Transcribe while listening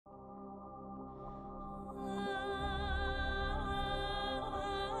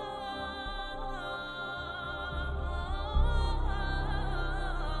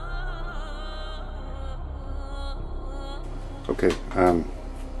Okay,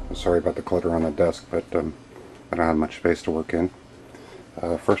 sorry about the clutter on the desk, but I don't have much space to work in.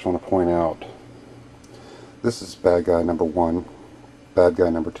 First I want to point out, this is bad guy number 1, bad guy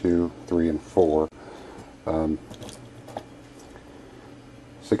number 2, 3, and 4.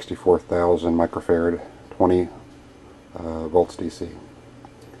 64,000 microfarad, 20 volts DC.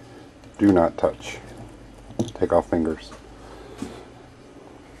 Do not touch. Take off fingers.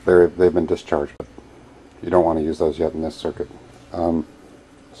 They've been discharged, but you don't want to use those yet in this circuit.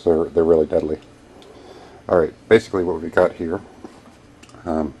 So they're really deadly. Alright, basically what we got here,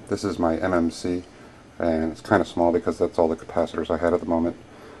 this is my MMC, and it's kind of small because that's all the capacitors I had at the moment.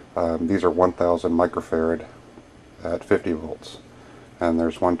 These are 1000 microfarad at 50 volts. And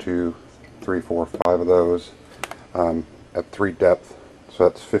there's 1, 2, 3, 4, 5 of those at 3 depth. So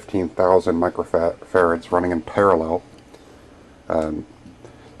that's 15,000 microfarads running in parallel.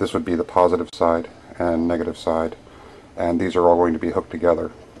 This would be the positive side and negative side. And these are all going to be hooked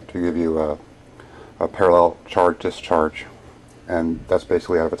together to give you a parallel charge-discharge. And that's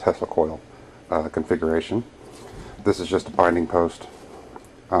basically out of a Tesla coil configuration. This is just a binding post.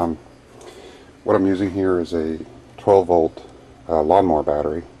 What I'm using here is a 12 volt lawnmower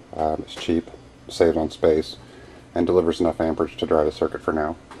battery. It's cheap, saves on space, and delivers enough amperage to drive the circuit for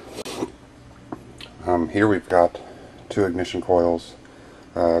now. Here we've got 2 ignition coils,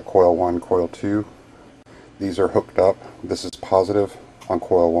 coil 1, coil 2. These are hooked up. This is positive on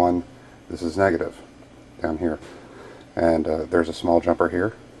coil 1, this is negative down here. And there's a small jumper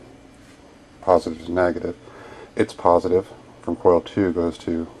here. Positive is negative. It's positive from coil 2 goes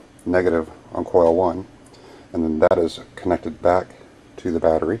to negative on coil 1, and then that is connected back to the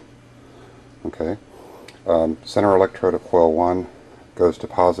battery. Okay. Center electrode of coil 1 goes to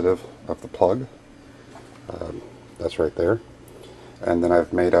positive of the plug. That's right there. And then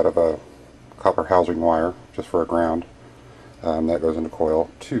I've made out of a copper housing wire just for a ground. That goes into coil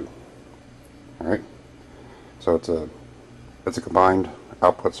 2. Alright. So it's a combined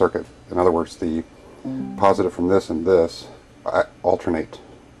output circuit. In other words, the positive from this and this alternate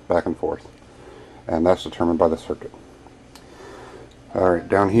back and forth. And that's determined by the circuit. Alright,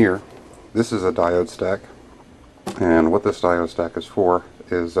 down here, this is a diode stack. And what this diode stack is for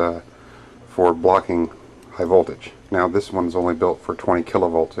blocking high voltage. Now this one's only built for 20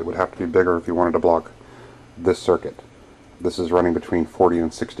 kilovolts. It would have to be bigger if you wanted to block this circuit. This is running between 40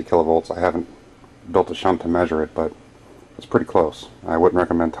 and 60 kilovolts. I haven't built a shunt to measure it, but it's pretty close. I wouldn't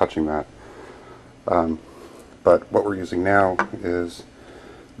recommend touching that. But what we're using now is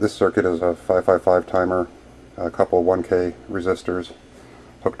this circuit is a 555 timer, a couple 1K resistors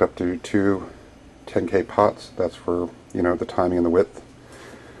hooked up to 2 10K pots. That's for, you know, the timing and the width.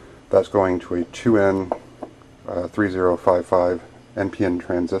 That's going to a 2N 3055 NPN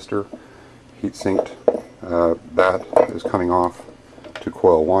transistor, heat sinked. That is coming off to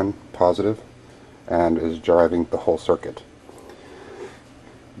coil 1 positive and is driving the whole circuit.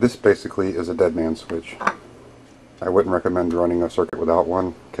 This basically is a dead man switch. I wouldn't recommend running a circuit without one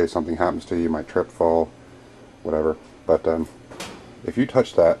in case something happens to you. You might trip, fall, whatever. But if you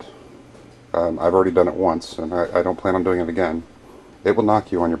touch that, I've already done it once and I don't plan on doing it again, it will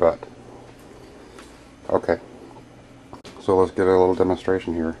knock you on your butt. Okay, so let's get a little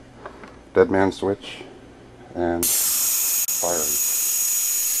demonstration here. Dead man switch and firing.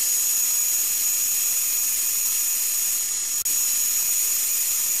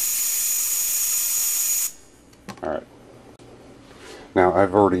 Alright. Now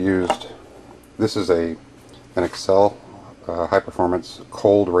I've already used, this is an Excel high performance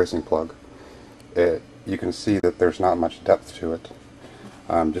cold racing plug. You can see that there's not much depth to it.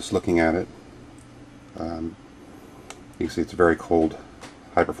 Just looking at it, you can see it's a very cold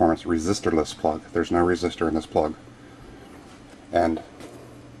high performance resistorless plug. There's no resistor in this plug. And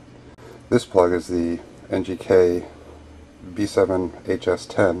this plug is the NGK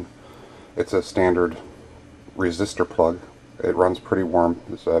B7HS10. It's a standard resistor plug. It runs pretty warm.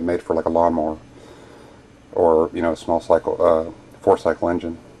 It's made for like a lawnmower or, you know, a small cycle 4-cycle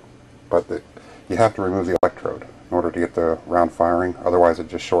engine. But you have to remove the electrode in order to get the round firing. Otherwise it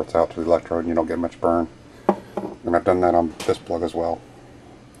just shorts out to the electrode and you don't get much burn. And I've done that on this plug as well.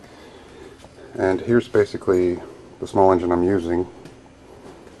 And here's basically the small engine I'm using.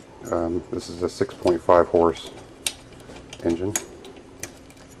 This is a 6.5 horse engine.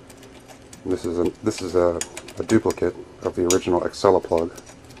 This is a duplicate of the original Excella plug.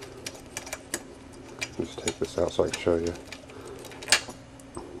 Just take this out so I can show you.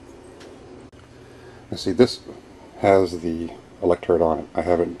 And see, this has the electrode on it. I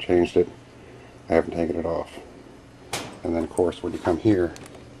haven't changed it. I haven't taken it off. And then of course when you come here,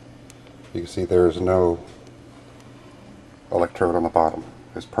 you can see there is no electrode on the bottom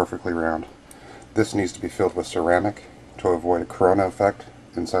is perfectly round. This needs to be filled with ceramic to avoid a corona effect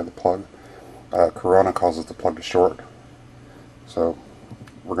inside the plug. Corona causes the plug to short, so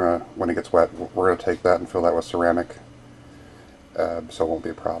when it gets wet, we're gonna take that and fill that with ceramic, so it won't be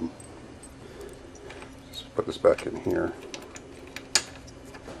a problem. Just put this back in here,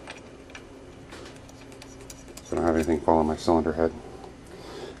 so I don't have anything fall on my cylinder head.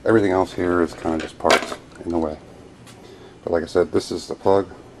 Everything else here is kind of just parts in the way. But like I said, this is the plug.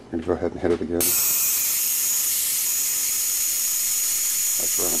 I'm going to go ahead and hit it again.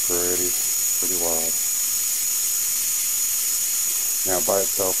 That's running pretty wild. Now by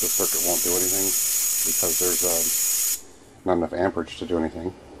itself this circuit won't do anything because there's not enough amperage to do anything.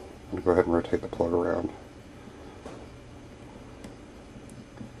 I'm going to go ahead and rotate the plug around.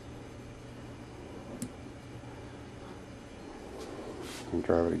 And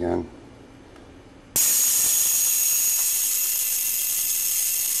drive it again.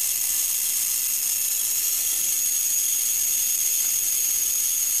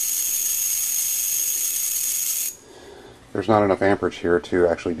 There's not enough amperage here to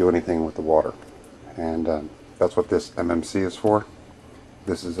actually do anything with the water, and that's what this MMC is for.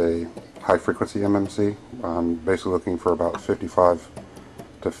 This is a high frequency MMC. I'm basically looking for about 55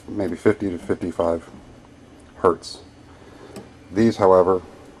 to maybe 50 to 55 hertz. These, however,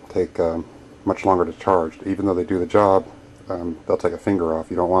 take much longer to charge. Even though they do the job, they'll take a finger off.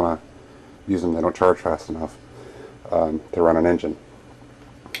 You don't want to use them. They don't charge fast enough to run an engine.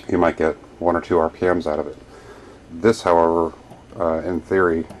 You might get 1 or 2 RPMs out of it. This, however, in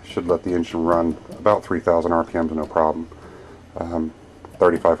theory, should let the engine run about 3,000 RPMs no problem.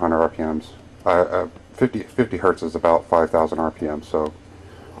 3,500 RPMs. 50 hertz is about 5,000 RPMs, so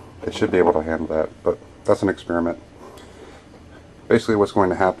it should be able to handle that. But that's an experiment. Basically, what's going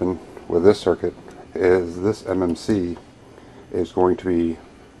to happen with this circuit is this MMC is going to be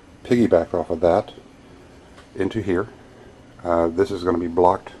piggybacked off of that into here. This is going to be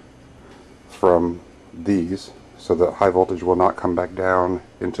blocked from these, so the high voltage will not come back down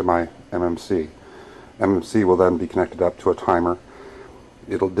into my MMC. MMC will then be connected up to a timer.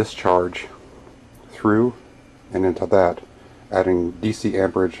 It'll discharge through and into that, adding DC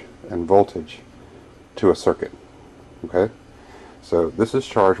amperage and voltage to a circuit. Okay? So this is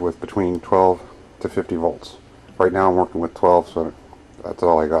charged with between 12 to 50 volts. Right now I'm working with 12, so that's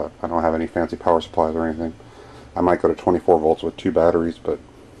all I got. I don't have any fancy power supplies or anything. I might go to 24 volts with 2 batteries, but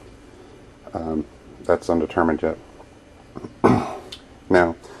that's undetermined yet.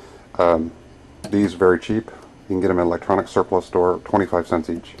 Now, these are very cheap. You can get them in an electronic surplus store, 25 cents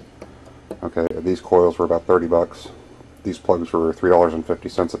each. Okay, these coils were about 30 bucks. These plugs were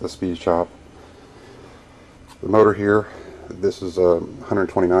 $3.50 at the speed shop. The motor here, this is a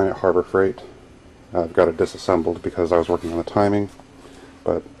 129 at Harbor Freight. I've got it disassembled because I was working on the timing,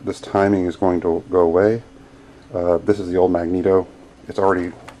 but this timing is going to go away. This is the old magneto. I've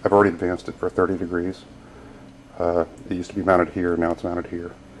already advanced it for 30 degrees. It used to be mounted here, now it's mounted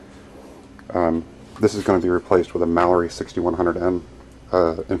here. This is going to be replaced with a Mallory 6100M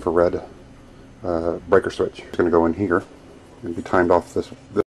infrared breaker switch. It's going to go in here and be timed off this.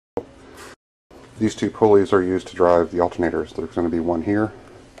 These 2 pulleys are used to drive the alternators. There's going to be one here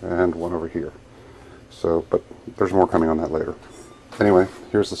and one over here. So, but there's more coming on that later. Anyway,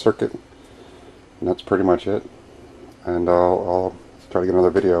 here's the circuit, and that's pretty much it. And I'll try to get another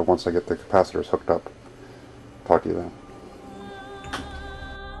video once I get the capacitors hooked up. Talk to you then.